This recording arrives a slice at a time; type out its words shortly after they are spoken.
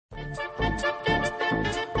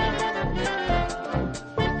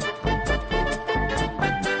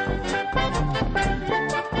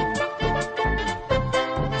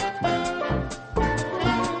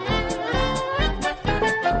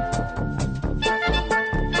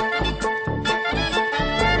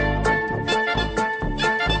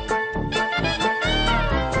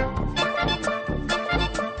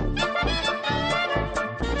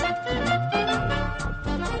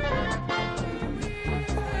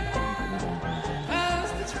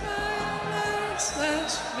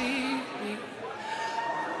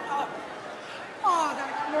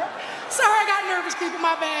People,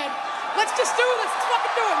 my bad. Let's just do this. Let's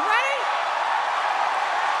fucking do it. Ready?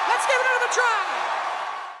 Let's give it another try.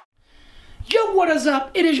 Yo, what is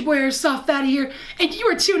up? It is your boy Airsoft Fatty here, and you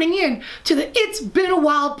are tuning in to the It's Been a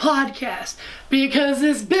While podcast, because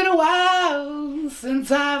it's been a while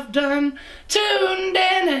since I've done tuned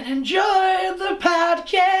in and enjoyed the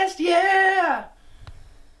podcast, yeah.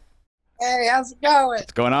 Hey, how's it going?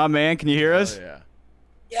 What's going on, man? Can you hear us? Oh, yeah.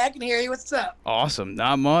 Yeah, I can hear you. What's up? Awesome.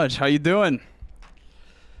 Not much. How you doing?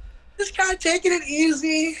 Just kind of taking it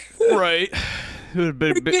easy. Right.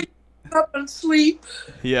 Get up and sleep.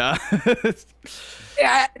 Yeah.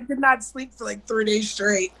 Yeah, I did not sleep for like 3 days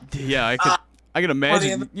straight. Yeah, I can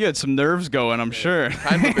imagine you had some nerves going, I'm sure.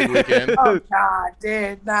 Kind of a big weekend. Oh God,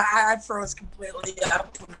 dude, nah, I froze completely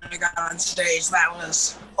up when I got on stage. That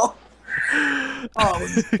was oh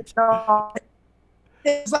God.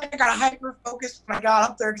 It was like I got hyper focused when I got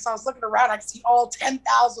up there because I was looking around. I could see all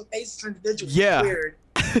 10,000 faces individually. Yeah. Weird.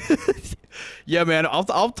 Yeah, man,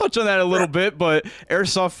 I'll touch on that a little bit, but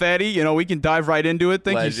Airsoft Fatty, you know, we can dive right into it.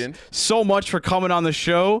 Thank Legend. you so much for coming on the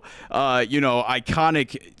show. You know,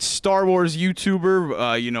 iconic Star Wars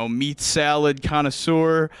YouTuber, you know, meat salad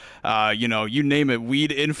connoisseur, you know, you name it,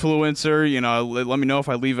 weed influencer. You know, let me know if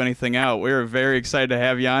I leave anything out. We're very excited to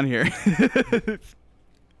have you on here.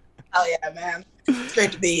 Oh yeah, man. It's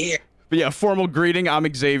great to be here. But yeah, formal greeting.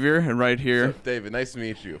 I'm Xavier, and right here. What's up, David? Nice to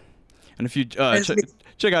meet you. And if you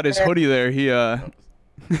check out his hoodie there, he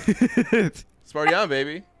Sparty on,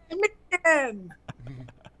 baby. Man.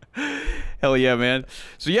 Hell yeah, man.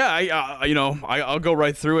 So yeah, you know, I'll go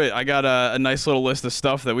right through it. I got a nice little list of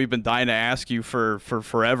stuff that we've been dying to ask you for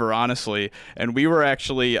forever, honestly. And we were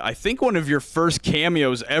actually, I think, one of your first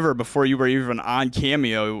cameos ever before you were even on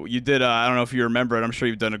Cameo. You did, I don't know if you remember it. I'm sure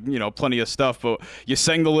you've done, you know, plenty of stuff, but you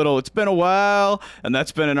sang the little "It's Been a While," and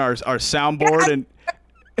that's been in our soundboard. And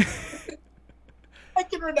I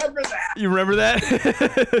can remember that. you remember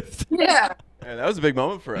that? Yeah. Yeah, that was a big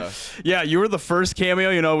moment for us. Yeah, you were the first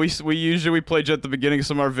cameo. You know, we usually play you at the beginning of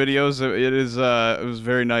some of our videos. It was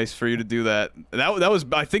very nice for you to do that. That was,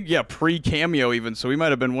 I think, yeah, pre-cameo even. So we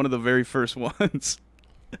might have been one of the very first ones.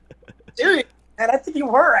 Serious. And I think you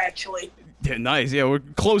were actually. Yeah, nice. Yeah, we're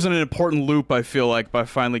closing an important loop, I feel like, by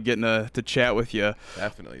finally getting to chat with you.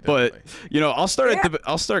 Definitely. But you know, I'll start kind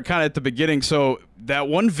of at the beginning. So that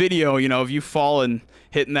one video, you know, of you falling,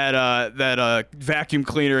 hitting that vacuum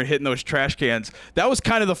cleaner and hitting those trash cans, that was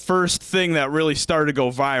kind of the first thing that really started to go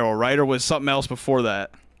viral, right? Or was something else before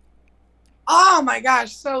that? Oh my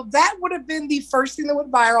gosh. So that would have been the first thing that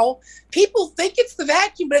went viral. People think it's the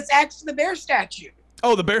vacuum, but it's actually the bear statue.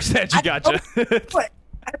 Oh, the bear statue, gotcha.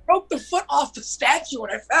 I broke the foot off the statue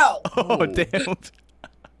when I fell. Oh, damn.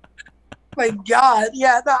 My God.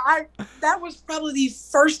 Yeah, that was probably the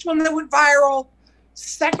first one that went viral.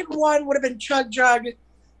 Second one would have been Chug Jug.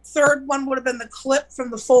 Third one would have been the clip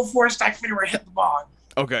from the Full Force documentary where I hit the bong.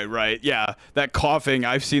 Okay, right. Yeah, that coughing,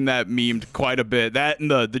 I've seen that memed quite a bit. That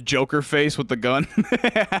and the Joker face with the gun.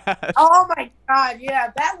 Oh, my God.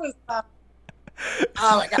 Yeah, that was... oh,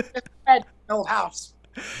 my God. I had no house.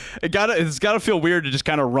 It's gotta feel weird to just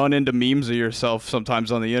kind of run into memes of yourself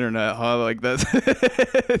sometimes on the internet, huh? Like that's.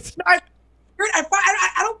 No, I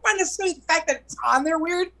don't find necessarily the fact that it's on there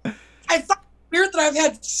weird. I find it weird that I've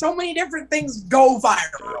had so many different things go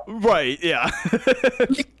viral. Right. Yeah.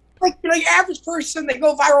 like average person, they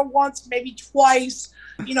go viral once, maybe twice.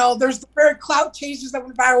 You know, there's the rare clout chasers that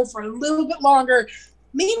went viral for a little bit longer.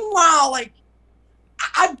 Meanwhile, like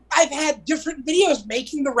I've had different videos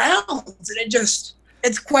making the rounds, and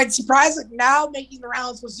it's quite surprising. Now making the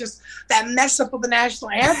rounds was just that mess up with the national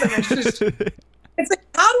anthem. It's just, it's like,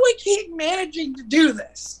 how do I keep managing to do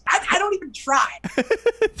this? I don't even try.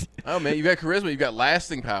 Oh, man, you got charisma. You got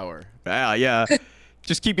lasting power. Yeah.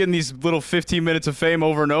 Just keep getting these little 15 minutes of fame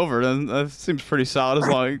over and over. And that seems pretty solid as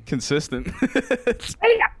long as consistent.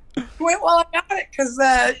 Hey, well, I got it because,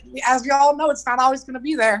 as we all know, it's not always going to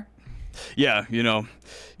be there. Yeah, you know,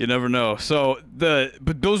 you never know. So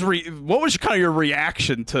what was kind of your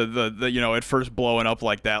reaction to the you know, at first blowing up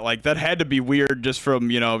like that? Like that had to be weird just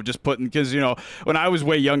from, you know, just putting, because, you know, when I was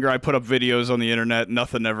way younger, I put up videos on the internet,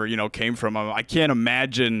 nothing ever, you know, came from them. I can't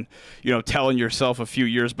imagine, you know, telling yourself a few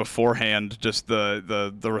years beforehand just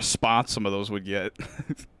the response some of those would get.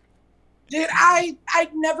 Dude, I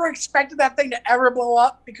never expected that thing to ever blow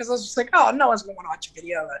up because I was just like, oh, no one's going to want to watch a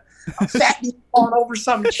video of a fat dude falling over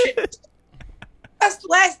some shit. That's the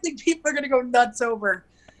last thing people are going to go nuts over.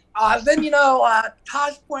 Then, you know,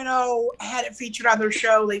 Tosh.0 had it featured on their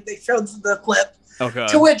show. They showed the clip. Okay.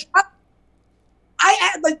 To which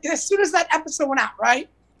I like, as soon as that episode went out, right,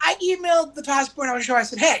 I emailed the Tosh.0 show. I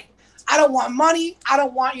said, hey, I don't want money. I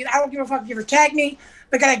don't want you. I don't give a fuck if you ever tag me.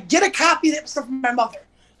 But can I get a copy of that stuff from my mother?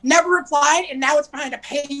 Never replied, and now it's behind a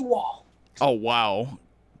paywall. Oh, wow.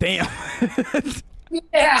 Damn.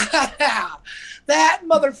 Yeah. That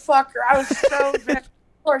motherfucker. I was so mad.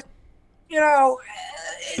 Of course, you know,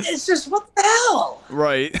 it's just, what the hell?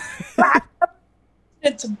 Right.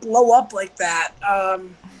 It to blow up like that.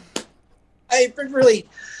 I really,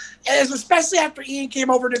 especially after Ian came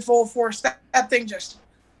over to full force, that thing just,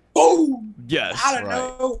 boom. Yes. I don't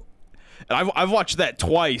know. And I've watched that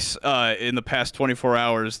twice in the past 24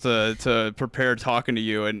 hours to prepare talking to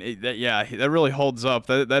you, and that really holds up.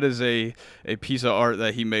 That is a piece of art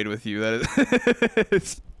that he made with you. That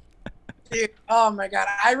is. Dude, oh my God!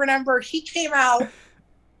 I remember he came out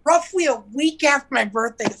roughly a week after my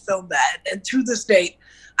birthday to film that, and to this date,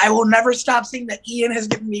 I will never stop saying that Ian has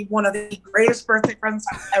given me one of the greatest birthday presents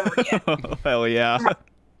I'll ever get. Oh, hell yeah.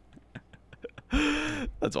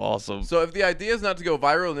 That's awesome. So if the idea is not to go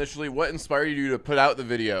viral initially, what inspired you to put out the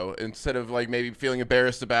video instead of like maybe feeling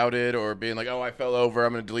embarrassed about it or being like, oh, I fell over,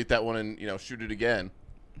 I'm going to delete that one and, you know, shoot it again?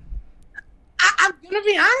 I'm going to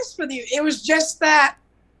be honest with you. It was just that,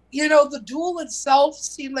 you know, the duel itself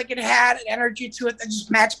seemed like it had an energy to it that just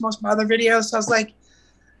matched most of my other videos. So I was like,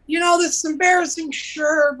 you know, this is embarrassing,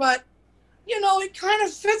 sure, but, you know, it kind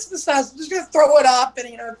of fits the style. So I'm just going to throw it up, and,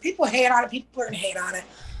 you know, if people hate on it, people are going to hate on it.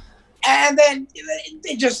 And then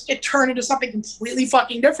it turned into something completely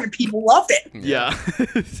fucking different. People loved it. Yeah.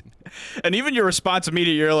 And even your response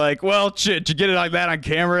immediately, you're like, well, shit, you get it like that on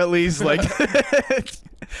camera at least? Like, if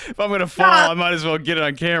I'm going to fall, I might as well get it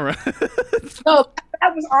on camera. No,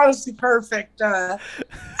 that was honestly perfect. That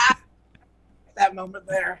moment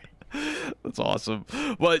there. That's awesome.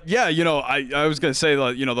 But yeah, you know, I was going to say,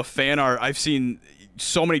 you know, the fan art, I've seen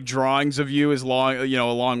so many drawings of you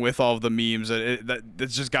along with all of the memes.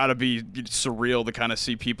 That's just got to be surreal to kind of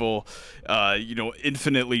see people, you know,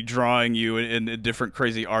 infinitely drawing you in different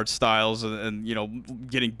crazy art styles and, you know,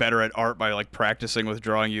 getting better at art by like practicing with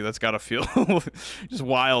drawing you. That's got to feel just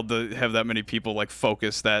wild to have that many people like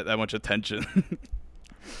focus that much attention.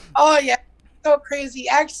 Oh yeah, so crazy.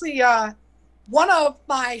 Actually, one of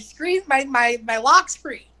my screens, my lock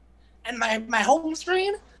screen and my home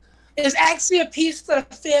screen is actually a piece that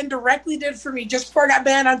a fan directly did for me just before I got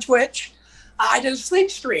banned on Twitch. I did a sleep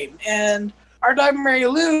stream, and our dog Mary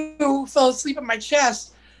Lou fell asleep on my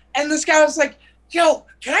chest, and this guy was like, yo,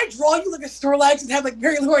 can I draw you like a Snorlax and have like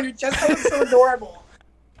Mary Lou on your chest? That was so adorable.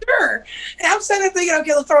 Sure. And I'm sitting there thinking,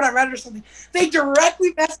 okay, let's throw it on Reddit or something. They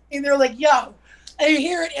directly messaged me, and they're like, yo, and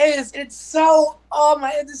here it is. It's so,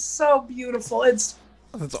 it is so beautiful.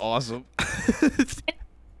 That's awesome.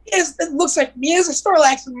 It looks like me as a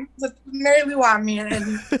Snorlax with Mary Lou on me.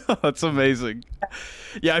 And that's amazing.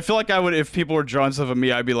 Yeah, I feel like I would, if people were drawing stuff of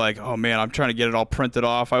me, I'd be like, oh man, I'm trying to get it all printed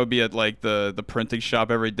off. I would be at like the printing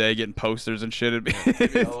shop every day getting posters and shit. It'd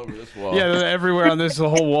be all over this wall. Yeah, everywhere on this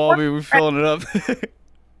whole wall, we're filling it up.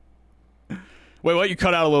 Wait, what? You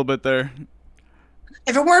cut out a little bit there.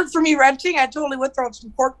 If it weren't for me renting, I totally would throw up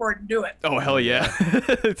some corkboard and do it. Oh, hell yeah.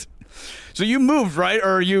 So you moved, right?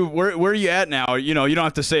 Or are you where are you at now? You know, you don't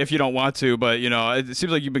have to say if you don't want to, but you know, it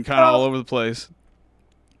seems like you've been kind of all over the place.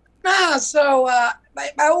 Nah, so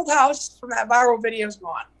my old house from that viral video is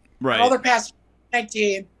gone. Right. My mother passed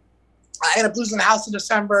 19. I ended up losing the house in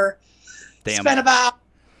December. Damn. Spent about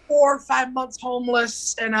 4 or 5 months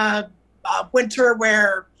homeless in a winter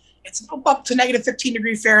where it's up to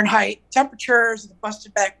 -15°F temperatures, with a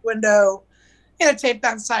busted back window, and a taped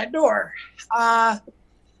down side door.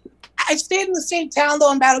 I stayed in the same town,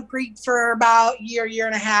 though, in Battle Creek for about a year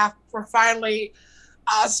and a half, before finally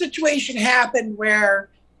a situation happened where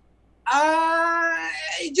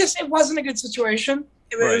it wasn't a good situation.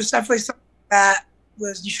 It was definitely something that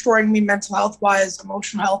was destroying me mental health-wise,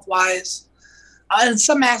 emotional health-wise, and in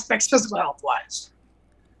some aspects physical health-wise.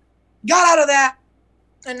 Got out of that,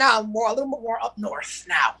 and now I'm a little bit more up north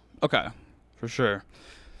now. Okay, for sure.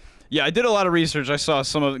 Yeah, I did a lot of research. I saw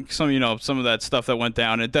some of that stuff that went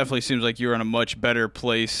down. It definitely seems like you're in a much better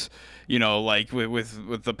place. Like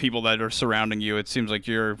with the people that are surrounding you, it seems like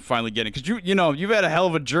you're finally getting, because you've had a hell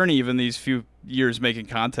of a journey even these few years making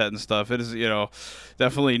content and stuff. It is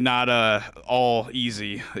definitely not all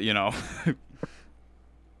easy. Oh yeah,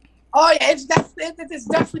 it's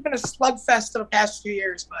definitely been a slugfest the past few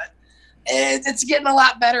years, but it's getting a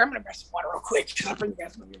lot better. I'm gonna grab some water real quick. I'll bring you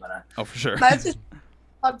guys with me, but oh, for sure. But it's just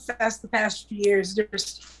slugfest the past few years.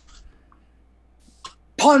 There's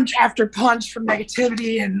punch after punch from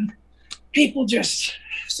negativity and people just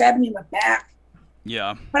stabbing me in the back.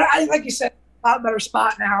 Yeah. But like you said, a lot better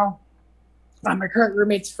spot now. My current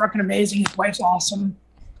roommate's fucking amazing. His wife's awesome.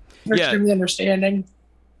 They're extremely understanding.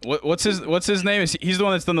 What's his name? He's the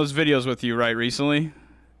one that's done those videos with you, right? Recently.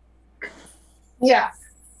 Yeah.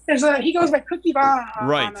 He goes by Cookie Bomb.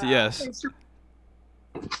 Right. Yes.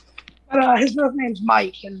 But his real name's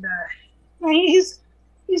Mike, and he's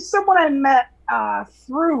someone I met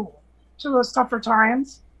through some of those tougher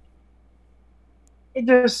times.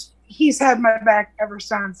 He's had my back ever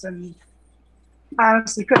since, and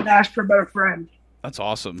honestly couldn't ask for a better friend. That's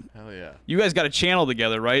awesome. Hell yeah. You guys got a channel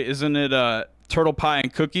together, right? Isn't it Turtle Pie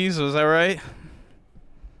and Cookies? Is that right?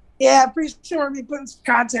 Yeah, pretty sure we'll be putting some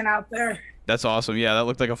content out there. That's awesome. Yeah, that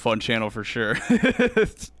looked like a fun channel for sure.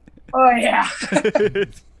 Oh yeah.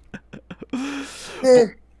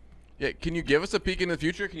 Yeah, can you give us a peek in the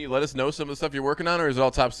future? Can you let us know some of the stuff you're working on, or is it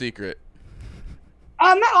all top secret?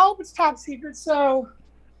 Not all of it's top secret. So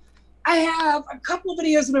I have a couple of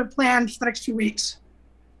videos that are planned for the next few weeks.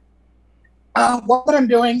 What I'm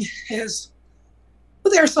doing is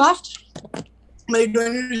with Airsoft, I'm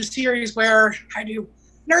doing a new series where I do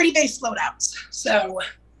nerdy-based loadouts. So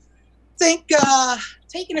think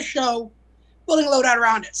taking a show, building a loadout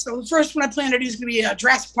around it. So the first one I plan to do is going to be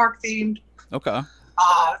Jurassic Park themed. Okay.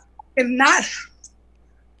 And not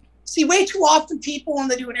see way too often people when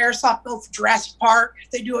they do an airsoft build for Jurassic Park,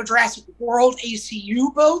 they do a Jurassic World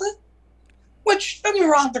ACU build, which don't get me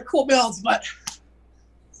wrong, they're cool builds, but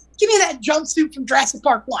give me that jumpsuit from Jurassic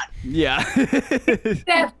Park 1. Yeah.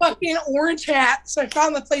 That fucking orange hat. So I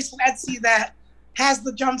found the place on Etsy that has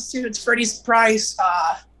the jumpsuits for a decent price.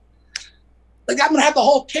 I'm gonna have the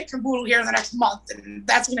whole kit from Boodle here in the next month, and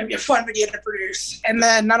that's gonna be a fun video to produce. And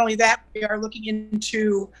then not only that, we are looking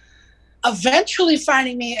into eventually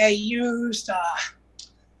finding me a used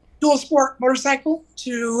dual sport motorcycle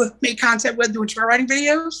to make content with, doing trail riding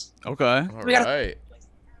videos. Okay. All right.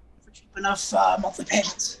 For cheap enough monthly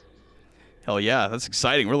payments. Hell yeah, that's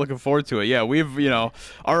exciting. We're looking forward to it. Yeah, we've, we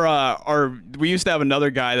used to have another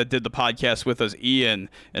guy that did the podcast with us, Ian,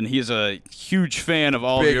 and he's a huge fan of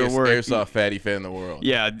all of your work. Biggest airsoft fatty fan in the world.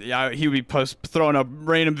 Yeah, he would be throwing up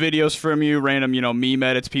random videos from you, random, meme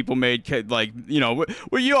edits people made,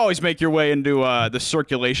 where you always make your way into the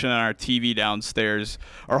circulation on our TV downstairs.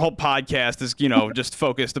 Our whole podcast is, just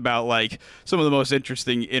focused about like some of the most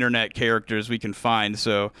interesting internet characters we can find.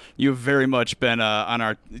 So you've very much been on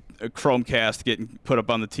our Chromecast getting put up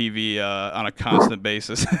on the TV on a constant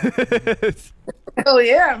basis. Hell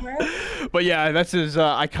yeah, man. But yeah, that's his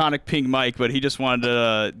iconic pink mic, but he just wanted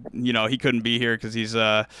to, he couldn't be here because he's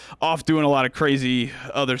off doing a lot of crazy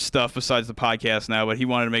other stuff besides the podcast now, but he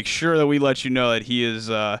wanted to make sure that we let you know that he is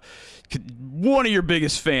one of your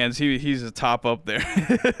biggest fans. He's a top up there.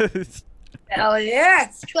 Hell yeah.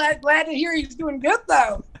 Glad to hear he's doing good,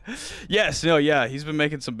 though. Yes, yeah, he's been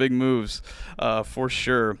making some big moves for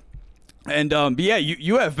sure. And but yeah,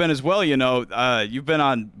 you have been as well. You've been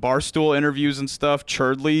on Barstool interviews and stuff.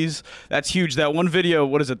 Churdley's, that's huge. That one video,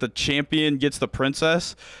 what is it? The champion gets the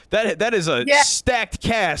princess. That is a stacked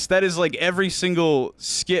cast. That is like every single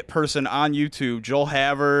skit person on YouTube. Joel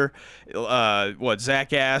Haver,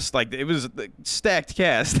 Zach Ass. Like it was a stacked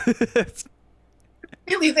cast.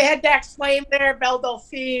 Really, they had Dax Flame there, Belle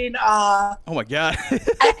Delphine. Oh my god.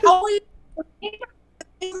 I always.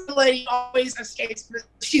 The lady always escapes.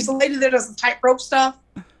 She's the lady that does the tightrope stuff.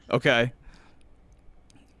 Okay.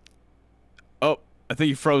 Oh, I think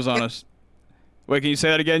you froze on us. Wait, can you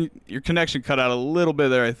say that again? Your connection cut out a little bit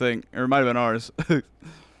there, I think. Or it might have been ours.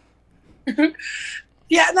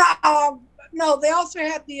 Yeah, no, they also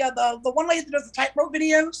had the one lady that does the tightrope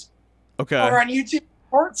videos. Okay. Over on YouTube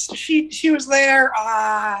Sports. She was there.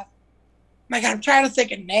 My God, I'm trying to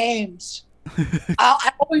think of names.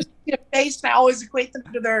 I always see a face, and I always equate them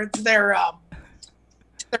to their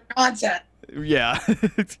content. Yeah.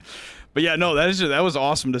 But yeah, no, that was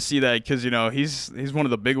awesome to see that because he's one of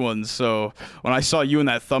the big ones. So when I saw you in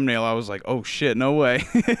that thumbnail, I was like, oh shit, no way.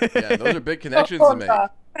 Yeah, those are big connections to make.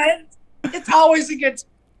 It's always a good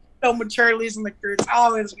time with Charlie's and the crew. It's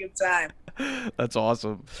always a good time. That's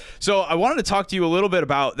awesome. So I wanted to talk to you a little bit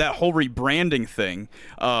about that whole rebranding thing,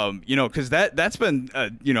 you know, because that's been,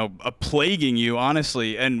 you know, plaguing you,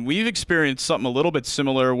 honestly. And we've experienced something a little bit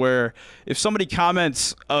similar where if somebody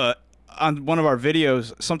comments on one of our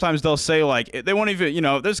videos, sometimes they'll say, like, they won't even, you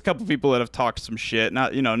know, there's a couple people that have talked some shit,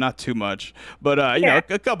 not, you know, not too much, but, you know,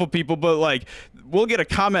 a couple people, but, like, we'll get a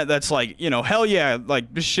comment that's like, you know, hell yeah,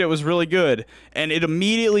 like, this shit was really good. And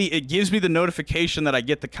it gives me the notification that I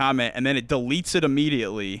get the comment, and then it deletes it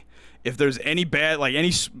immediately if there's any bad, like,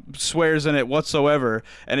 any swears in it whatsoever.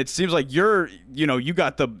 And it seems like you know, you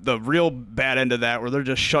got the real bad end of that, where they're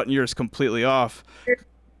just shutting yours completely off.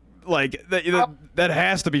 Like, that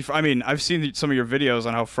has to be, I mean, I've seen some of your videos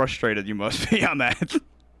on how frustrated you must be on that.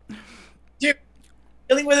 Dude,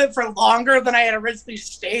 dealing with it for longer than I had originally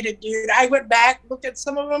stated, dude. I went back, looked at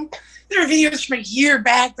some of them. There are videos from a year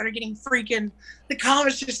back that are getting the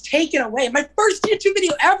comments just taken away. My first YouTube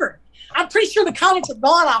video ever. I'm pretty sure the comments have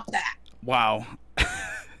gone off that. Wow.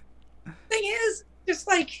 Thing is, just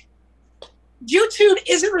like, YouTube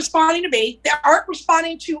isn't responding to me. They aren't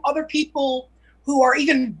responding to other people who are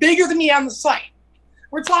even bigger than me on the site.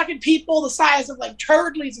 We're talking people the size of, like,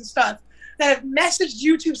 turtles and stuff that have messaged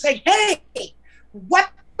YouTube saying, hey, what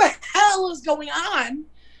the hell is going on?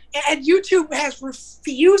 And YouTube has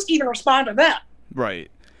refused to even respond to them. Right.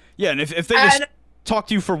 Yeah, and if they just talk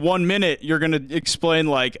to you for 1 minute, you're going to explain,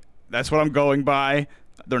 like, that's what I'm going by.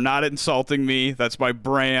 They're not insulting me. That's my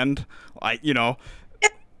brand. You know.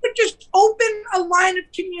 Just open a line of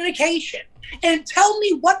communication and tell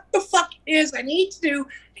me what the fuck it is I need to do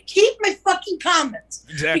to keep my fucking comments.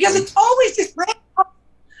 Exactly. Because it's always just random.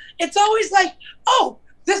 It's always like, oh,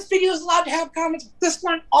 this video is allowed to have comments. This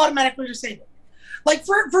one automatically disabled. Like,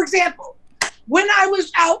 for example, when I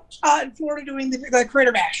was out in Florida doing the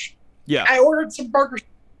Creator Bash, yeah, I ordered some burgers.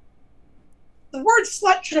 The word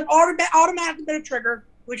slut should have automatically been a trigger,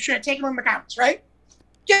 which should have taken on the comments, right?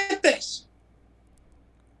 Get this.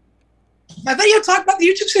 My video talked about the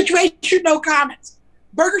YouTube situation, no comments.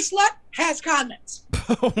 Burger Slut has comments.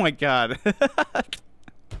 Oh my God. But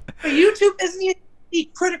YouTube isn't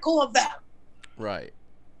even critical of them. Right.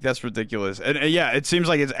 That's ridiculous. And yeah, it seems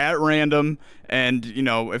like it's at random, and, you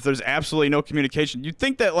know, if there's absolutely no communication, you'd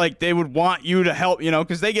think that, like, they would want you to help, you know,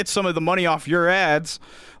 because they get some of the money off your ads.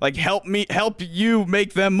 Like, help you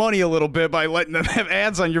make them money a little bit by letting them have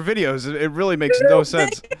ads on your videos. It really makes no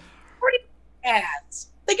sense. Ads.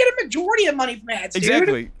 They get a majority of money from ads,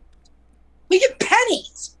 exactly. Dude. We get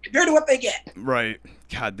pennies compared to what they get. Right.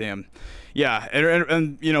 God damn. Yeah,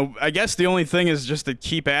 and you know, I guess the only thing is just to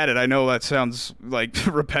keep at it. I know that sounds like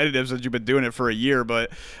repetitive since you've been doing it for a year,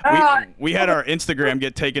 but we had our Instagram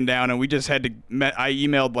get taken down, and we just had to. I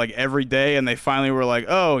emailed like every day, and they finally were like,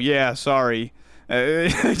 "Oh yeah, sorry."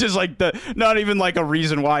 Just like not even like a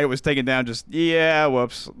reason why it was taken down. Just yeah,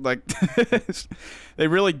 whoops. Like they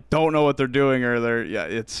really don't know what they're doing, or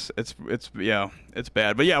it's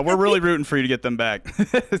bad. But yeah, we're really rooting for you to get them back.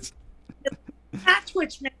 Not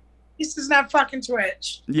Twitch, man. This is not fucking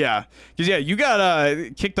Twitch. Yeah, because you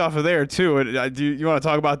got kicked off of there too. Do you want to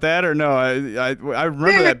talk about that or no? I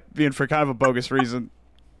remember that being for kind of a bogus reason.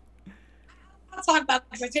 I'll talk about it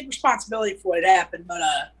because I take responsibility for what happened, but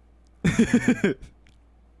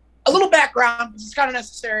a little background because it's kind of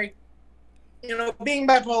necessary. You know, being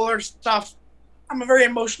bipolar stuff, I'm a very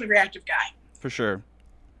emotionally reactive guy. For sure.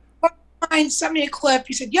 Mine sent me a clip.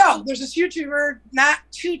 He said, yo, there's this YouTuber, not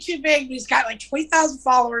too big, but he's got like 20,000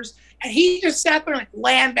 followers, and he just sat there and like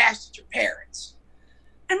lambasted your parents.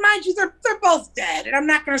 And mind you, they're both dead, and I'm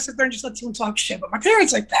not going to sit there and just let someone talk shit about my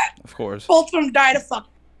parents like that. Of course. Both of them died of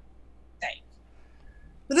fucking thing.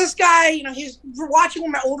 But this guy, you know, he's watching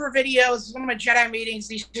one of my older videos, one of my Jedi meetings,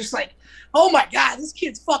 and he's just like, oh my God, this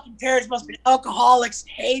kid's fucking parents must be alcoholics,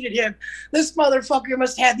 hated him. This motherfucker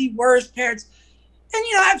must have the worst parents. And,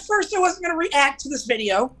 you know, at first I wasn't going to react to this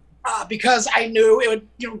video because I knew it would,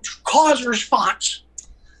 you know, cause a response.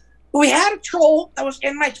 But we had a troll that was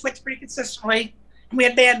in my tweets pretty consistently, and we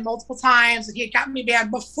had banned multiple times, and he had gotten me banned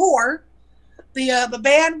before. The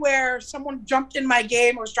ban where someone jumped in my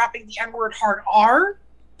game and was dropping the N-word hard R,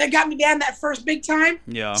 that got me banned that first big time.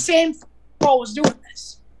 Yeah. Same troll was doing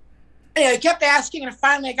this. And I kept asking, and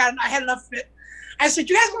finally I had enough of it. I said,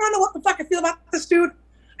 you guys want to know what the fuck I feel about this dude?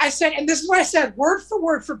 I said, and this is what I said, word for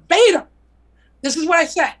word, verbatim. This is what I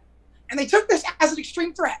said. And they took this as an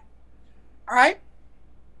extreme threat. All right?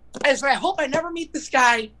 I said, I hope I never meet this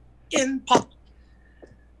guy in public.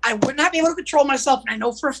 I would not be able to control myself, and I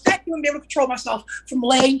know for a fact I wouldn't be able to control myself from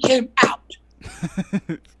laying him out.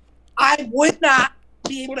 I would not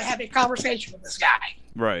be able to have a conversation with this guy.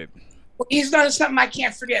 Right. What he's done is something I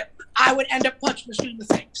can't forgive. I would end up punching this dude in the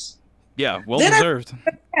face. Yeah, well Then deserved.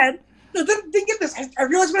 Then get this. I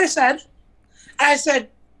realized what I said. And I said,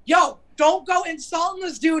 yo, don't go insulting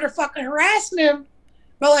this dude or fucking harassing him.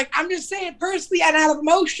 But, like, I'm just saying personally and out of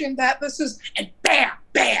emotion that this is, and bam,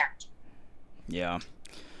 bam. Yeah.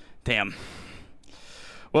 Damn.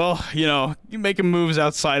 Well, you know, you making moves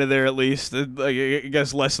outside of there at least. Like, I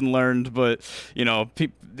guess lesson learned, but, you know,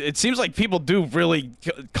 it seems like people do really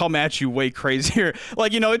come at you way crazier.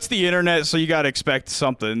 Like, you know, it's the internet, so you got to expect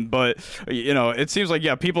something. But, you know, it seems like,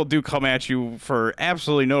 yeah, people do come at you for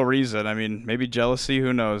absolutely no reason. I mean, maybe jealousy,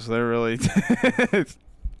 who knows? They're really...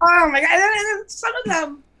 Oh, my God. And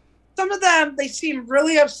some of them, they seem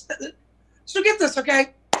really upset. So get this,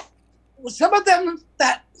 okay? Well, some of them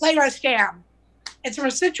that played our scam, it's from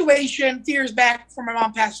a situation a few years back before my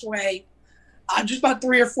mom passed away, just about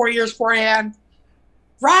 3 or 4 years beforehand.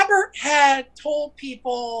 Robert had told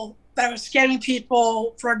people that I was scamming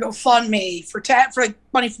people for a GoFundMe for like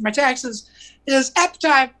money for my taxes. Because at the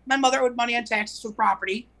time, my mother owed money on taxes for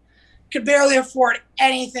property, could barely afford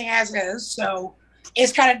anything as is, so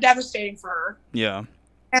it's kind of devastating for her. Yeah.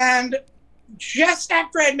 And just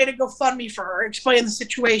after I made a GoFundMe for her, explaining the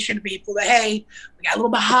situation to people that, hey, we got a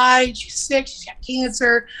little behind, she's sick, she's got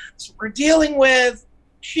cancer, so we're dealing with.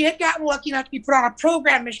 She had gotten lucky enough to be put on a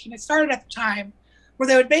program Michigan had started at the time where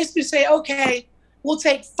they would basically say, okay, we'll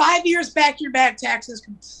take 5 years back your back taxes,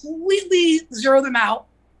 completely zero them out,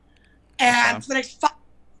 and for the next 5 years,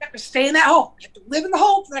 you have to stay in that home. You have to live in the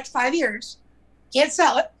home for the next 5 years. Can't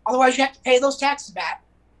sell it, otherwise you have to pay those taxes back.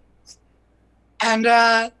 And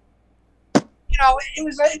you know,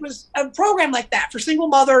 it was a program like that for single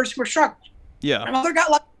mothers who were struggling. Yeah. My mother got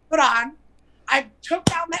lucky put on. I took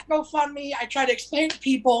down that GoFundMe. I tried to explain it to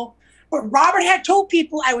people, but Robert had told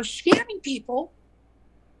people I was scamming people,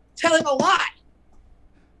 telling a lie,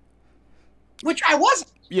 which I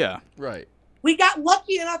wasn't. Yeah. Right. We got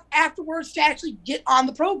lucky enough afterwards to actually get on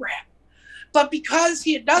the program. But because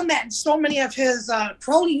he had done that, and so many of his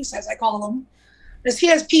cronies, as I call them, is he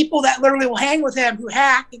has people that literally will hang with him who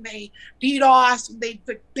hack and they DDoS and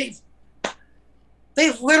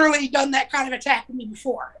they've literally done that kind of attack with me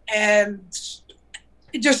before, and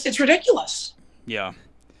it's ridiculous. Yeah.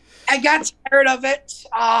 I got tired of it.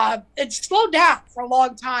 It slowed down for a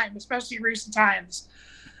long time, especially in recent times.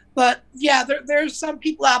 But yeah, there's some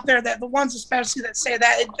people out there that the ones especially that say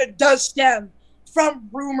that it does stem from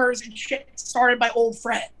rumors and shit started by old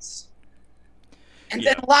friends, and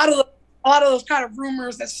then a lot of those kind of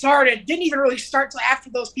rumors that started didn't even really start till after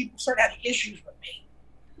those people started having issues with me.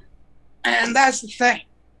 And that's the thing.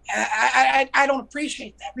 I don't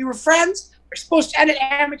appreciate that. We were friends. We're supposed to end it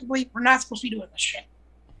amicably. We're not supposed to be doing this shit.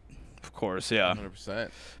 Of course, yeah.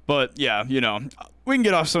 100%. But yeah, you know, we can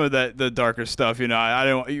get off some of the darker stuff. You know, I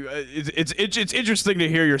don't. It's interesting to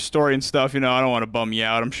hear your story and stuff. You know, I don't want to bum you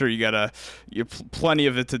out. I'm sure you plenty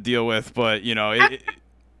of it to deal with. But you know, I'm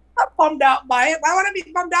not bummed out by it. Why would I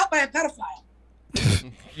be bummed out by a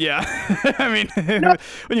pedophile? Yeah, I mean,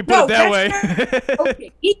 when you put it that way.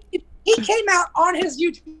 Okay. He came out on his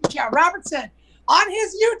YouTube channel. Robert said on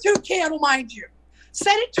his YouTube channel, mind you,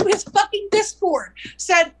 sent it to his fucking Discord.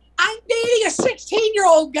 Said, I'm dating a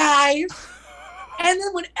 16-year-old, guys. And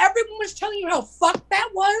then when everyone was telling you how fucked that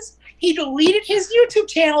was, he deleted his YouTube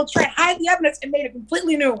channel, tried to hide the evidence, and made a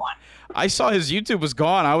completely new one. I saw his YouTube was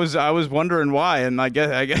gone. I was wondering why, and I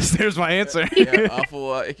guess there's my answer. Yeah,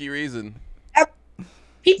 awful icky reason.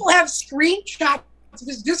 People have screenshots of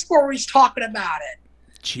his Discord where he's talking about it.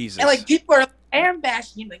 Jesus. And like people are fan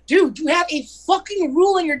bashing him, like, dude, you have a fucking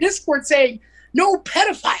rule in your Discord saying no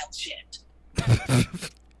pedophile shit.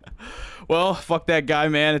 Well, fuck that guy,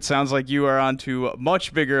 man. It sounds like you are on to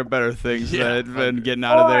much bigger and better things than getting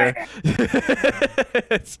out of there.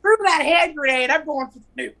 Screw that hand grenade. I'm going for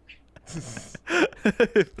the nuke.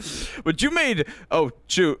 But you made... Oh,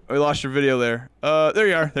 shoot. I lost your video there. There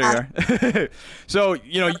you are. There you are. So,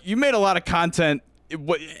 you know, you made a lot of content.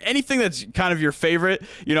 Anything that's kind of your favorite,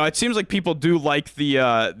 you know, it seems like people do like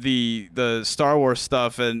the Star Wars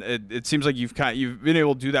stuff, and it seems like you've been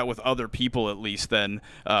able to do that with other people at least. Then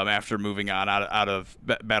after moving on out of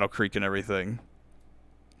Battle Creek and everything.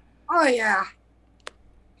 Oh yeah.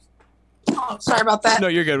 Oh, sorry about that. No,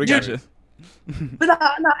 you're good. We got you. But no,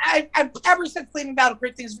 I've ever since leaving Battle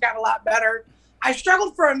Creek, things have gotten a lot better. I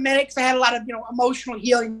struggled for a minute because I had a lot of emotional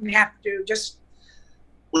healing to have to do. Just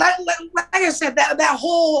like I said, that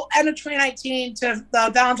whole end of 2019 to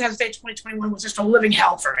the Valentine's Day 2021 was just a living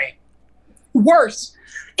hell for me. Worse,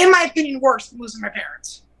 in my opinion, worse than losing my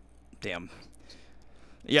parents. Damn.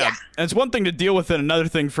 Yeah, and it's one thing to deal with it, another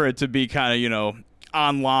thing for it to be kind of,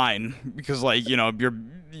 online because like, you know,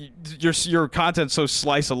 your content's so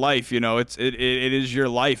slice of life, you know, it is your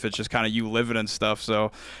life. It's just kind of you living and stuff.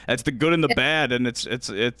 So that's the good and the bad, and it's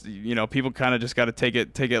you know, people kind of just got to take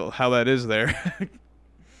it how that is there.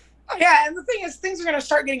 Yeah, and the thing is, things are going to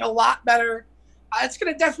start getting a lot better. It's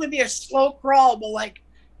going to definitely be a slow crawl, but like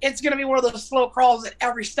it's going to be one of those slow crawls that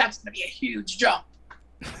every step's going to be a huge jump.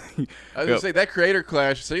 I was gonna say that creator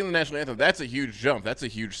clash, singing the national anthem, that's a huge jump. That's a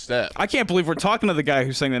huge step. I can't believe we're talking to the guy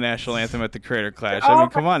who sang the national anthem at the creator clash. I mean,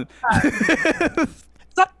 come on.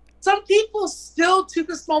 Some people still to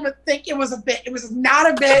this moment think it was a bit. It was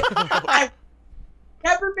not a bit. I've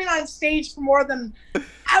never been on stage for more than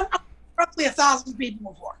roughly 1,000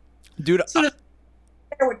 people before. Dude, so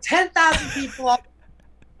there were 10,000 people up,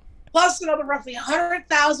 plus another roughly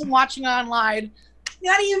 100,000 watching online.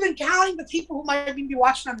 Not even counting the people who might even be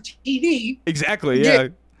watching on the TV. Exactly, yeah.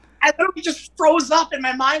 I literally just froze up, and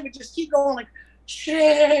my mind would just keep going like,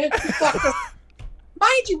 shit.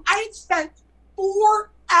 Mind you, I had spent 4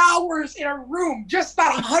 hours in a room just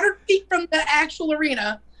about 100 feet from the actual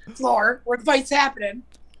arena floor where the fight's happening,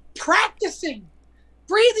 practicing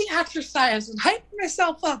breathing exercises and hyping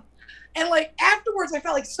myself up. And like afterwards, I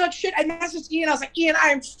felt like such shit. I messaged Ian. I was like, Ian, I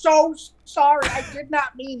am so sorry. I did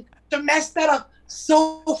not mean to mess that up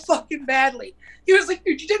so fucking badly. He was like,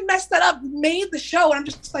 dude, you didn't mess that up. You made the show. And I'm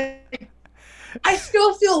just like, I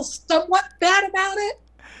still feel somewhat bad about it.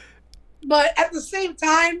 But at the same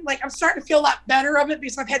time, like I'm starting to feel a lot better of it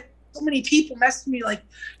because I've had so many people message me like,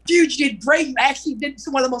 dude, you did great. You actually did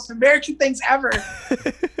one of the most embarrassing things ever.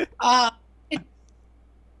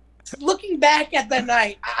 Looking back at that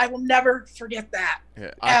night, I will never forget that.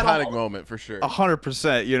 Yeah, iconic moment for sure.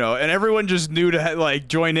 100%, you know, and everyone just knew to like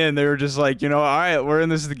join in. They were just like, you know, all right, we're in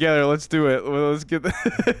this together. Let's do it. Let's get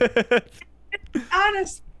that.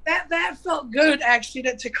 Honest, that felt good actually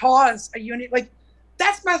to cause a unit. Like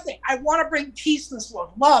that's my thing. I want to bring peace in this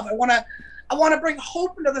world, love. I want to bring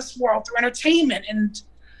hope into this world through entertainment, and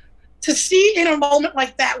to see in a moment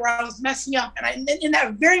like that where I was messing up, and in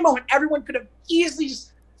that very moment, everyone could have easily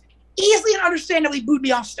and understandably booed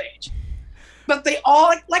me off stage. But they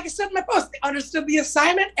all, like I said in my post, they understood the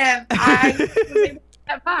assignment, and I was able to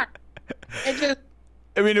step back.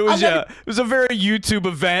 I mean, it was a very YouTube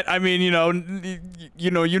event. I mean, you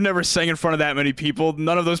know, you never sang in front of that many people.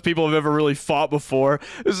 None of those people have ever really fought before.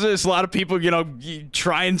 There's just a lot of people, you know,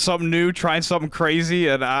 trying something new, trying something crazy,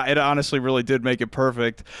 and it honestly really did make it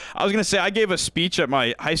perfect. I was gonna say I gave a speech at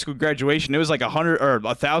my high school graduation. It was like 100 or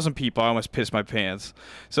 1,000 people. I almost pissed my pants.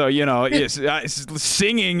 So you know,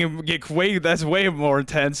 singing that's way more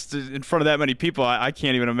intense in front of that many people. I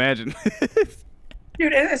can't even imagine.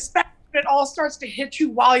 Dude, especially it all starts to hit you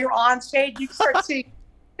while you're on stage. You start seeing.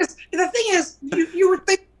 The thing is, you would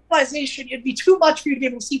think realization it'd be too much for you to be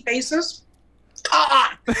able to see faces.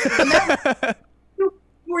 You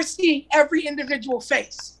were seeing every individual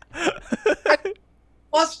face.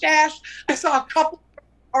 Mustache. I saw a couple.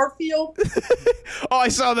 Our field. Oh, I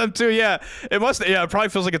saw them too. Yeah, it must. Yeah, it probably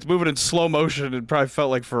feels like it's moving in slow motion. It probably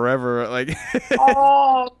felt like forever. Like.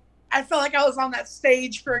 Oh. I felt like I was on that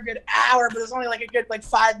stage for a good hour, but it was only like a good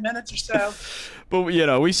 5 minutes or so. But you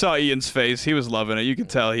know, we saw Ian's face; he was loving it. You could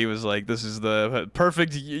tell he was like, "This is the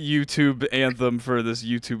perfect YouTube anthem for this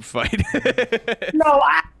YouTube fight." No,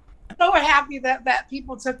 I'm so happy that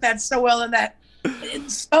people took that so well, and that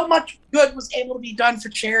so much good was able to be done for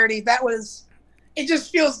charity. It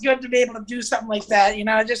just feels good to be able to do something like that. You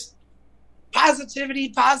know, just positivity,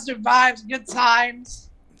 positive vibes, good times.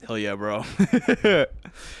 Hell yeah, bro.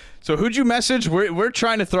 So who'd you message? We're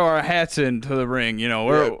trying to throw our hats into the ring. You know,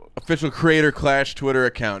 we're official Creator Clash Twitter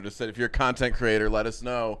account. Just said if you're a content creator, let us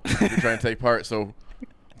know if you're trying to take part. So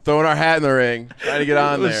throwing our hat in the ring, trying to get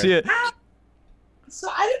on Let's there. See it. So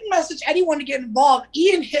I didn't message anyone to get involved.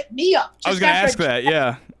 Ian hit me up. I was gonna ask that.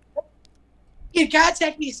 Yeah. He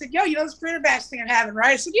contacted me. He said, "Yo, you know this creator bash thing I'm having,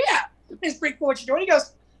 right?" I said, "Yeah, it's pretty cool what you're doing." He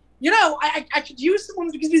goes, "You know, I could use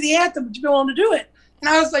someone who can do the anthem. Would you be willing to do it?" And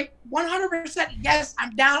I was like, 100% yes,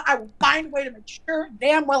 I'm down. I will find a way to make sure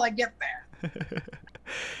damn well I get there.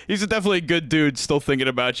 He's definitely a good dude, still thinking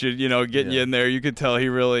about you, you know, getting you in there. You could tell he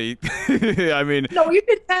really, I mean. No, you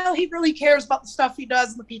can tell he really cares about the stuff he does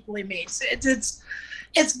and the people he meets. It's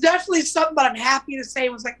definitely something that I'm happy to say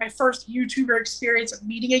was like my first YouTuber experience of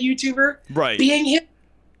meeting a YouTuber. Right. Being him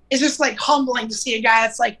is just like humbling to see a guy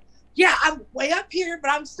that's like yeah, I'm way up here, but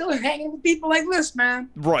I'm still hanging with people like this, man.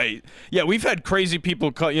 Right. Yeah, we've had crazy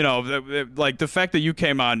people, you know, like the fact that you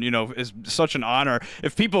came on, you know, is such an honor.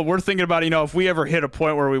 If people were thinking about, you know, if we ever hit a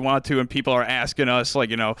point where we want to and people are asking us, like,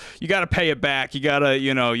 you know, you got to pay it back. You got to,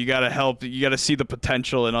 you know, you got to help. You got to see the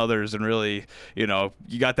potential in others and really, you know,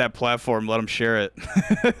 you got that platform, let them share it.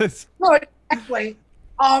 No, exactly.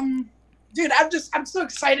 Dude, I'm so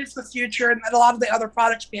excited for the future and a lot of the other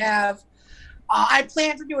products we have. I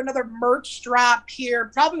plan to do another merch drop here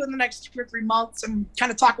probably within the next 2 or 3 months and kind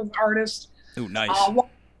of talk with artists. Ooh, nice.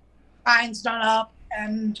 Signs done up,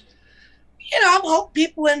 and you know, I hope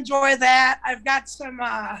people enjoy that. I've got some,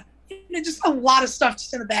 you know, just a lot of stuff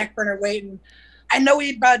just in the back burner waiting. I know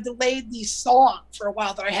we delayed the song for a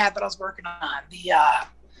while that I had that I was working on. The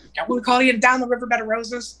what we call it, Down the Riverbed of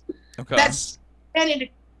Roses. Okay. That's planning to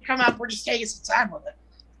come up. We're just taking some time with it.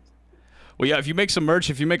 Well, yeah, if you make some merch,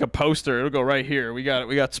 if you make a poster, it'll go right here. We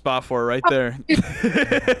got spot for it right there.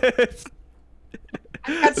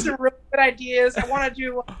 I got some really good ideas. I want to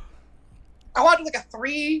do like a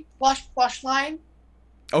 3 plush line.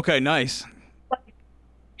 Okay, nice. Like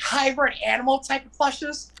hybrid animal type of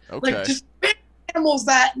plushes. Okay. Like just big animals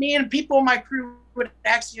that me and people in my crew would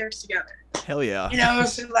actually use together. Hell yeah. You know,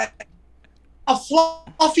 so like a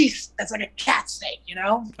fluffy that's like a cat snake, you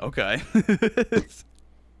know? Okay.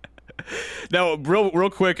 Now, real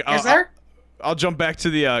quick, I'll jump back to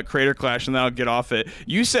the Creator Clash and then I'll get off it.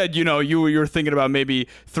 You said, you know, you were thinking about maybe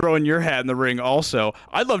throwing your hat in the ring also.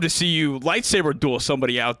 I'd love to see you lightsaber duel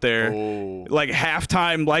somebody out there. Oh. Like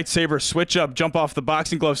halftime lightsaber switch up, jump off the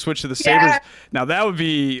boxing glove, switch to the sabers. Now, that would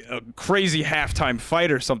be a crazy halftime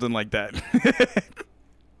fight or something like that.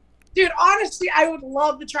 Dude, honestly, I would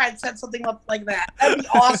love to try and set something up like that. That'd be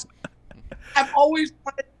awesome. I've always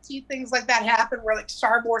wanted to see things like that happen where like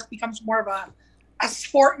Star Wars becomes more of a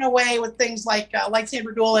sport in a way with things like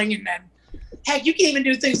lightsaber dueling, and then heck, you can even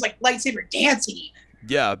do things like lightsaber dancing.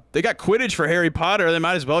 Yeah, they got Quidditch for Harry Potter. They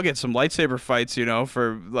might as well get some lightsaber fights, you know,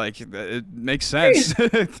 for like, it makes sense.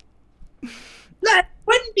 That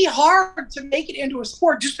wouldn't be hard to make it into a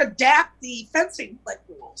sport. Just adapt the fencing like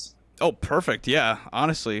rules. Oh, perfect. Yeah,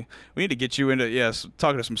 honestly, we need to get you into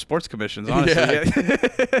talking to some sports commissions. Honestly, Yeah.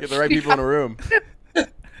 Get the right people in a room.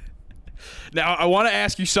 Now, I want to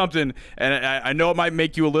ask you something, and I know it might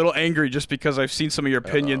make you a little angry just because I've seen some of your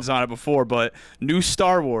opinions on it before, but new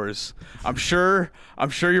Star Wars, I'm sure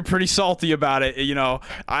you're pretty salty about it. You know,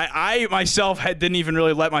 I myself didn't even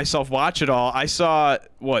really let myself watch it all. I saw,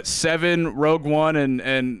 7, Rogue One,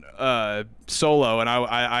 and Solo, and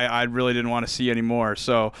I really didn't want to see any more.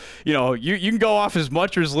 So, you know, you can go off as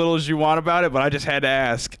much or as little as you want about it, but I just had to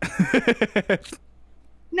ask.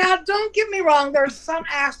 Now, don't get me wrong. There are some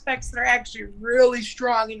aspects that are actually really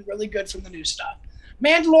strong and really good from the new stuff.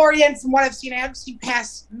 Mandalorian, from what I've seen, I haven't seen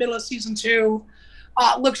past middle of season 2.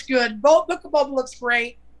 Looks good. Book of Boba looks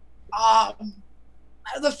great.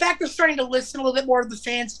 The fact they're starting to listen a little bit more to the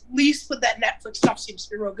fans, at least with that Netflix stuff, seems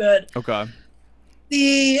to be real good. Okay.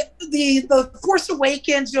 The Force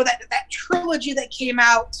Awakens, you know, that trilogy that came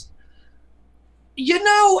out. You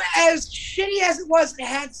know, as shitty as it was, it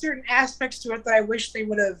had certain aspects to it that I wish they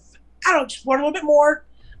would have, explored a little bit more.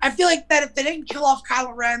 I feel like that if they didn't kill off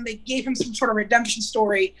Kylo Ren, they gave him some sort of redemption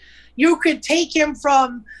story. You could take him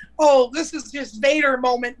from, this is just Vader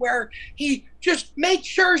moment where he just makes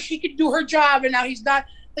sure she could do her job and now he's not.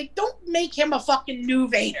 Like, don't make him a fucking new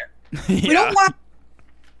Vader. Yeah. We don't want.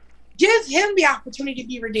 Give him the opportunity to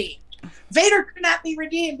be redeemed. Vader could not be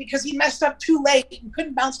redeemed because he messed up too late and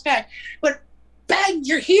couldn't bounce back. But bang,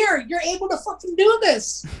 you're here. You're able to fucking do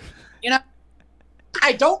this. You know,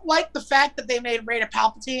 I don't like the fact that they made Rey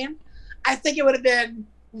Palpatine. I think it would have been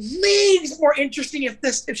leagues more interesting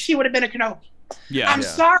if she would have been a Kenobi. Yeah. I'm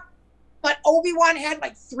sorry, but Obi-Wan had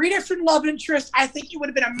like 3 different love interests. I think it would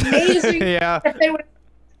have been amazing if they would.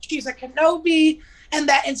 She's a Kenobi, and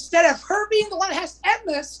that instead of her being the one that has to end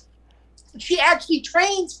this, she actually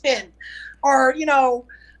trains Finn, or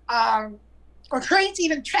or trains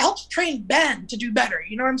helps train Ben to do better.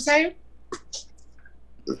 You know what I'm saying?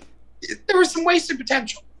 There was some wasted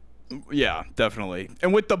potential. Yeah, definitely.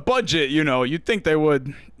 And with the budget, you know, you'd think they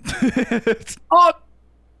would. Oh,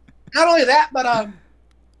 not only that, but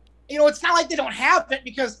you know, it's not like they don't have it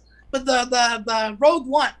but the Rogue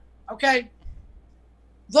One, okay?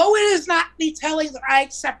 Though it is not the telling that I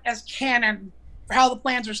accept as canon for how the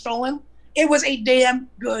plans are stolen, it was a damn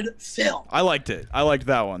good film. I liked it. I liked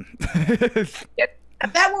that one.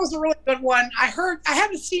 That one was a really good one. I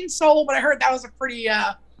haven't seen Solo, but I heard that was a pretty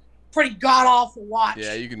god awful watch.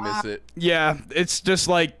 Yeah, you can miss it. Yeah, it's just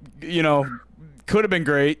like, you know, could have been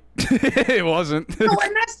great. It wasn't. No,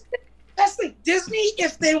 and that's like Disney,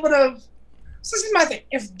 if they would have, so this is my thing,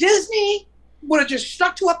 if Disney would have just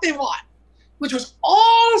stuck to what they want, which was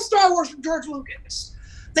all Star Wars from George Lucas,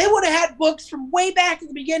 they would have had books from way back at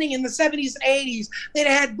the beginning in the 70s and 80s. They'd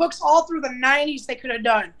have had books all through the 90s they could have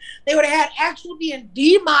done. They would have had actual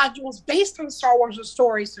D&D modules based on Star Wars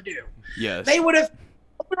stories to do. Yes. They would have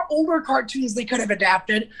older cartoons they could have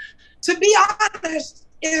adapted. To be honest,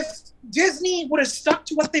 if Disney would have stuck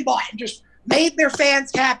to what they bought and just made their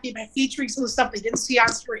fans happy by featuring some of the stuff they didn't see on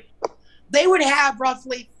screen, they would have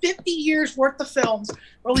roughly 50 years worth of films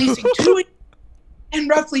releasing two and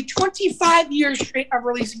roughly 25 years straight of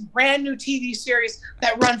releasing brand new TV series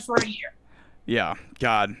that run for a year. Yeah,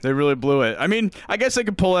 God, they really blew it. I mean, I guess they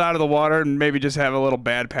could pull it out of the water and maybe just have a little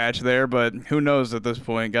bad patch there, but who knows at this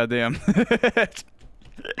point, goddamn.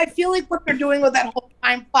 I feel like what they're doing with that whole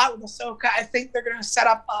time plot with Ahsoka, I think they're going to set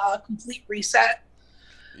up a complete reset.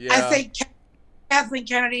 Yeah. I think Kathleen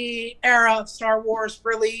Kennedy era of Star Wars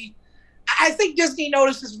really, I think Disney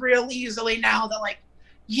notices real easily now that, like,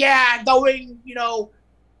 yeah, going, you know,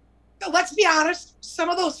 let's be honest, some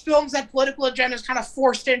of those films had political agendas kind of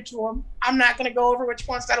forced into them. I'm not going to go over which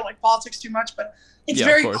ones. I don't like politics too much, but it's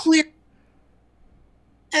very clear.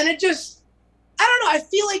 And it just, I don't know. I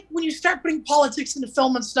feel like when you start putting politics into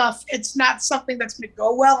film and stuff, it's not something that's going to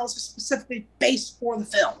go well unless it's specifically based for the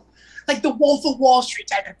film. Like the Wolf of Wall Street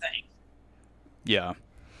type of thing. Yeah.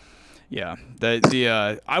 Yeah,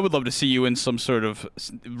 I would love to see you in some sort of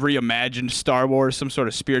reimagined Star Wars, some sort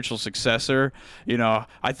of spiritual successor. You know,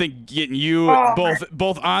 I think getting you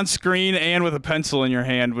both on screen and with a pencil in your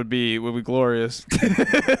hand would be glorious.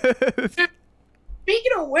 Speaking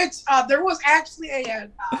of which, there was actually a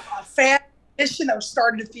fan petition that was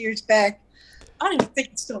started a few years back. I don't even think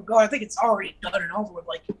it's still going. I think it's already done and over with.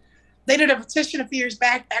 Like, they did a petition a few years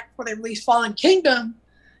back before they released Fallen Kingdom.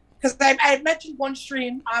 Because I had mentioned one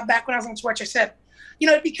stream back when I was on Twitch, I said, you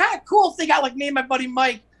know, it'd be kind of cool if they got, like, me and my buddy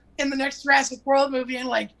Mike in the next Jurassic World movie and,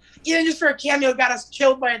 like, even just for a cameo got us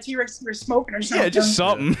killed by a T-Rex we were smoking or something. Yeah, just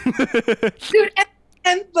something. Dude,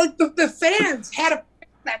 and like, the fans had a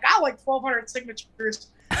that got, like, 1,200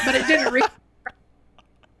 signatures, but it didn't reach. I'm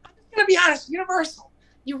just going to be honest, Universal,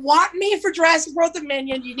 you want me for Jurassic World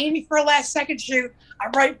Dominion, you need me for a last-second shoot,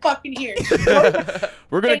 I'm right fucking here.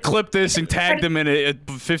 We're going to clip this and tag them in it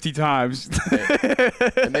 50 times.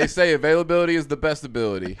 And they say availability is the best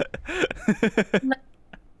ability.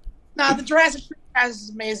 Nah, the Jurassic franchise is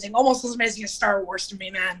amazing. Almost as amazing as Star Wars to me,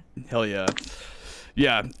 man. Hell yeah.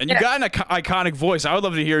 Yeah, and you got an iconic voice. I would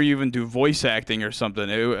love to hear you even do voice acting or something.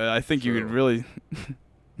 I think you could really...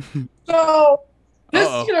 So, this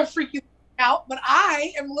is going to freak you out, but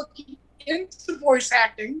I am looking into voice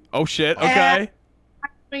acting. Oh, shit. Okay.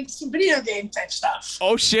 Doing some video game type stuff.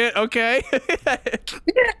 Oh shit! Okay. Big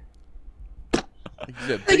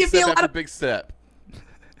step after big step.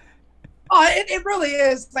 Oh, it really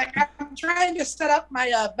is. Like, I'm trying to set up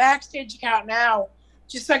my Backstage account now,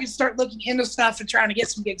 just so I can start looking into stuff and trying to get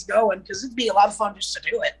some gigs going. Because it'd be a lot of fun just to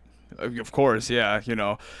do it. Of course, yeah. You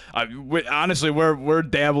know, honestly, we're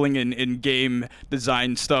dabbling in game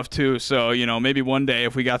design stuff too. So you know, maybe one day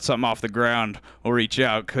if we got something off the ground, we'll reach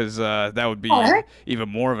out because that would be even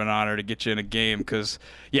more of an honor to get you in a game. Because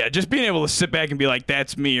yeah, just being able to sit back and be like,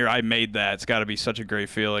 "That's me," or "I made that." It's got to be such a great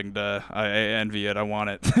feeling. I envy it. I want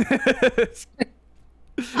it.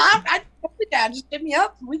 Just hit me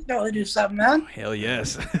up. We can totally do something, man. Hell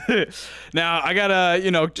yes. Now I got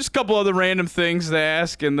just a couple other random things to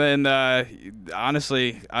ask, and then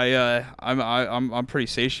honestly, I'm pretty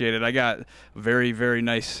satiated. I got very, very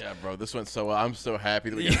nice. Yeah, bro, this went so well. I'm so happy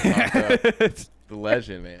that we got to talk to the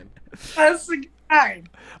legend, man. That's the guy.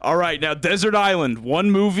 All right, now Desert Island.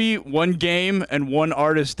 One movie, one game, and one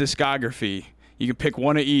artist discography. You can pick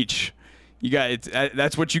one of each. You got it.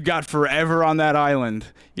 That's what you got forever on that island.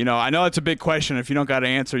 You know, I know it's a big question. If you don't got an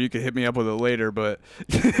answer, you can hit me up with it later. But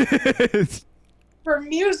for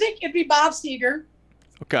music, it'd be Bob Seger.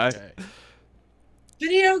 Okay.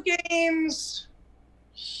 Video games.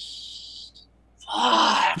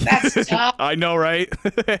 That's tough. I know, right?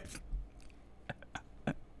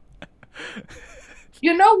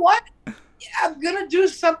 You know what? I'm gonna do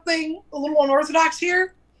something a little unorthodox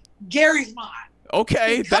here. Gary's Mod.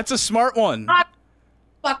 Okay, that's a smart one.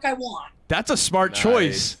 Fuck, I want. That's a smart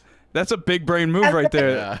choice. That's a big brain move right there.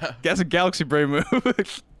 Yeah. That's a galaxy brain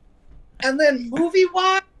move. And then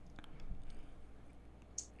movie-wise,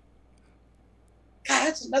 God,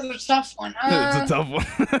 that's another tough one. It's a tough one.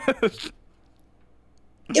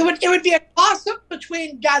 it would be a toss-up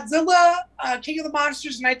between Godzilla, King of the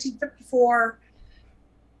Monsters, 1954,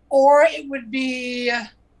 or it would be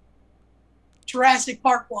Jurassic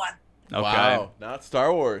Park 1. Okay. Wow, not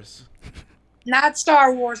Star Wars. Not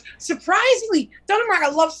Star Wars. Surprisingly, don't get me wrong,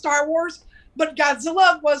 I love Star Wars, but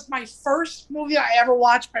Godzilla was my first movie I ever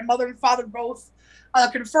watched. My mother and father both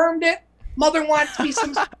confirmed it. Mother wanted to be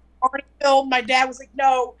some already film. My dad was like,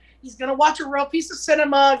 no, he's going to watch a real piece of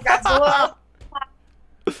cinema, Godzilla.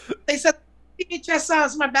 They said, VHS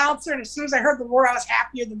was my bouncer, and as soon as I heard the roar, I was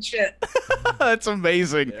happier than shit. That's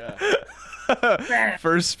amazing. Yeah.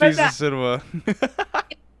 First piece of cinema.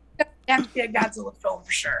 Have to be a Godzilla film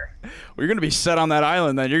for sure. Well, you're going to be set on that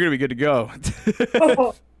island then. You're going to be good to go.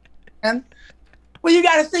 Oh, man. Well, you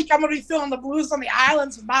got to think I'm going to be feeling the blues on the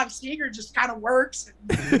islands, and Bob Seger just kind of works.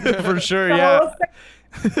 For sure, yeah.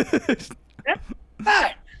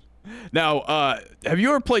 But Now, have you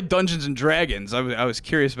ever played Dungeons and Dragons? I was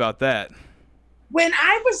curious about that. when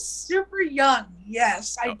I was super young,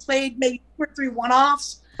 yes, I played maybe 2 or 3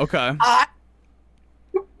 one-offs. Okay.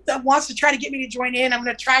 That wants to try to get me to join in. I'm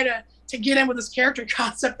going to try to get in with this character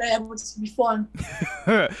concept I have, which is going to be fun.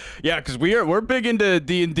 Yeah, because we're big into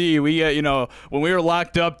D&D. We you know, when we were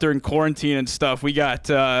locked up during quarantine and stuff, we got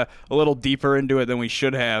a little deeper into it than we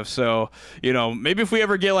should have. So, you know, maybe if we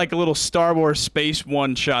ever get like a little Star Wars space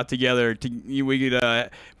one shot together, we could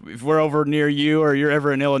if we're over near you or you're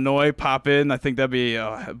ever in Illinois, pop in. I think that'd be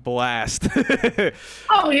a blast.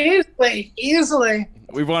 Oh, easily.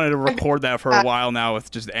 We wanted to record that for a while now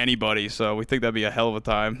with just anybody, so we think that'd be a hell of a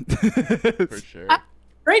time. For sure.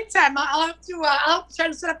 Great time. I'll have to try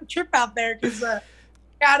to set up a trip out there because I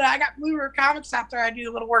got Blue River Comics out there I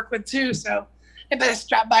do a little work with too. So I better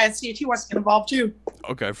drop by and see if he wants to get involved too.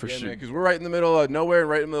 Okay, for Yeah, sure. because we're right in the middle of nowhere and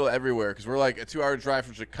right in the middle of everywhere. Because we're like a 2-hour drive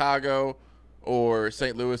from Chicago or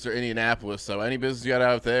St. Louis or Indianapolis. So any business you got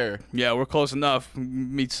out there. Yeah, we're close enough.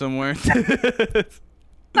 Meet somewhere.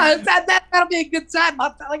 That'll be a good time.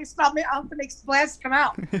 Like I said, I'll have to make some plans to come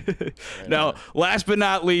out. Now, last but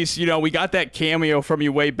not least, you know, we got that cameo from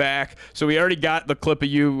you way back, so we already got the clip of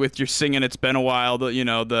you with your singing "It's Been a While,"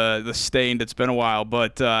 the Stained "It's Been a While,"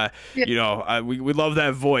 but you know, we love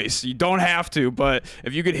that voice. You don't have to, but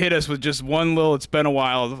if you could hit us with just one little "It's Been a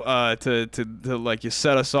While" to like you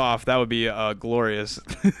set us off, that would be glorious.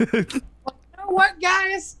 Well, you know what,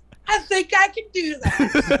 guys? I think I can do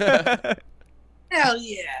that. Hell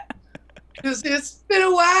yeah. Because it's been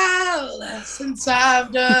a while since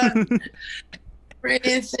I've done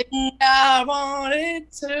everything I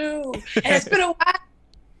wanted to. And it's been a while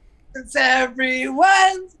since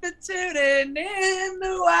everyone's been tuning in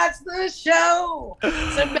to watch the show.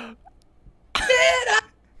 So maybe get up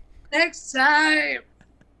next time.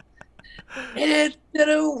 It's been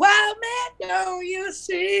a while, man, don't you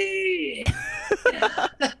see?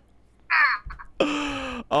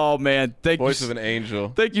 Oh man, Voice of an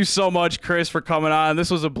angel. Thank you so much, Chris, for coming on. This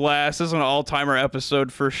was a blast. This is an all-timer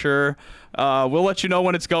episode for sure. We'll let you know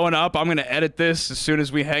when it's going up. I'm going to edit this as soon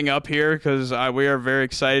as we hang up here because we are very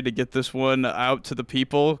excited to get this one out to the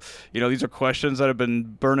people. You know, these are questions that have been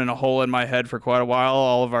burning a hole in my head for quite a while,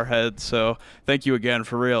 all of our heads. So thank you again,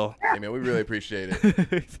 for real. Hey, man, we really appreciate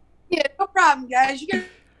it. Yeah, no problem, guys. You can.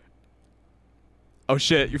 Oh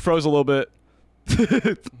shit, you froze a little bit.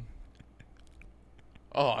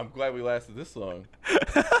 Oh, I'm glad we lasted this long.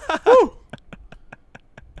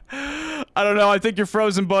 I don't know. I think you're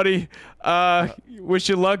frozen, buddy. Wish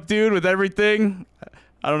you luck, dude, with everything.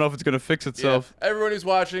 I don't know if it's going to fix itself. Yeah. Everyone who's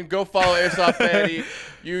watching, go follow Airsoft Fatty,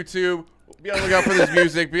 YouTube. Be on the lookout for this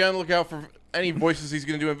music. Be on the lookout for any voices he's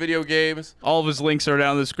going to do in video games. All of his links are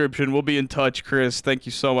down in the description. We'll be in touch, Chris. Thank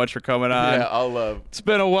you so much for coming on. Yeah, all love. It's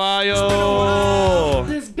been a while.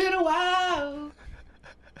 It's been a while.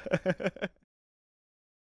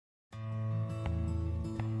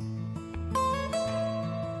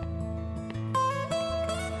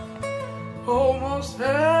 Almost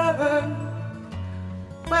heaven,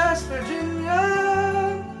 West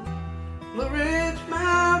Virginia, Blue Ridge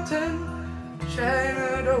Mountain,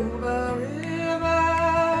 Shenandoah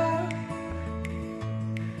River.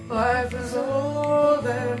 Life is older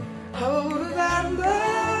than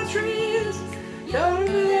the trees,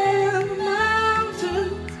 younger than the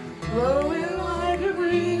mountain, blowing like a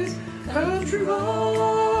breeze. Country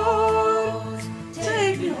roads,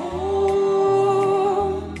 take me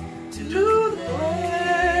home to the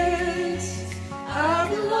place I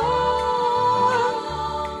belong.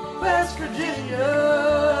 West Virginia,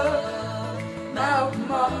 Mountain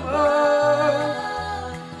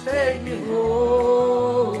Mama, take me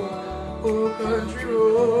home. Oh, country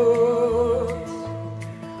roads.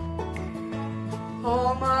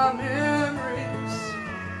 All my memories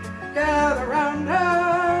gather round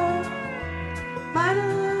her.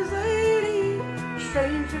 Miner's lady,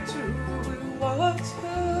 stranger to blue water.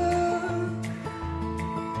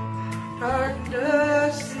 dark and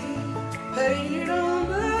dusty, painted on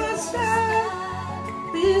the sky.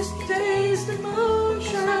 This taste of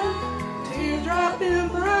moonshine, teardrop in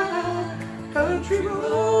my country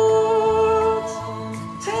roads.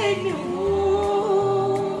 Take me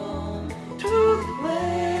home to the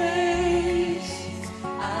place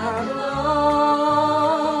I belong,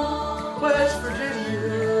 West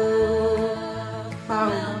Virginia,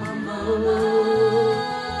 my mama.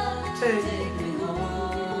 Take me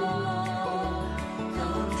home,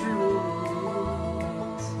 country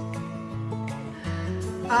roads.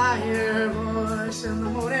 I hear a voice in the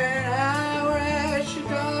morning hour as she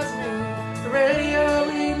calls me. The radio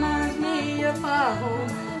reminds me of my home,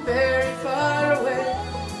 very far away.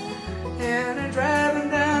 And I'm driving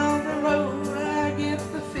down the road, I get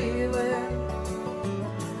the feeling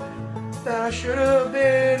that I should have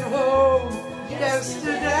been home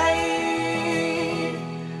yesterday.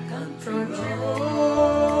 Country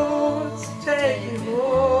roads, take me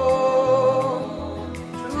home to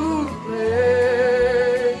the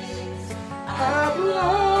place I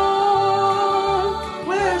belong,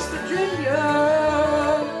 West Virginia,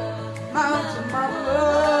 Mountain Mama,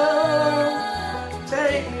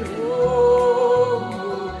 take me home.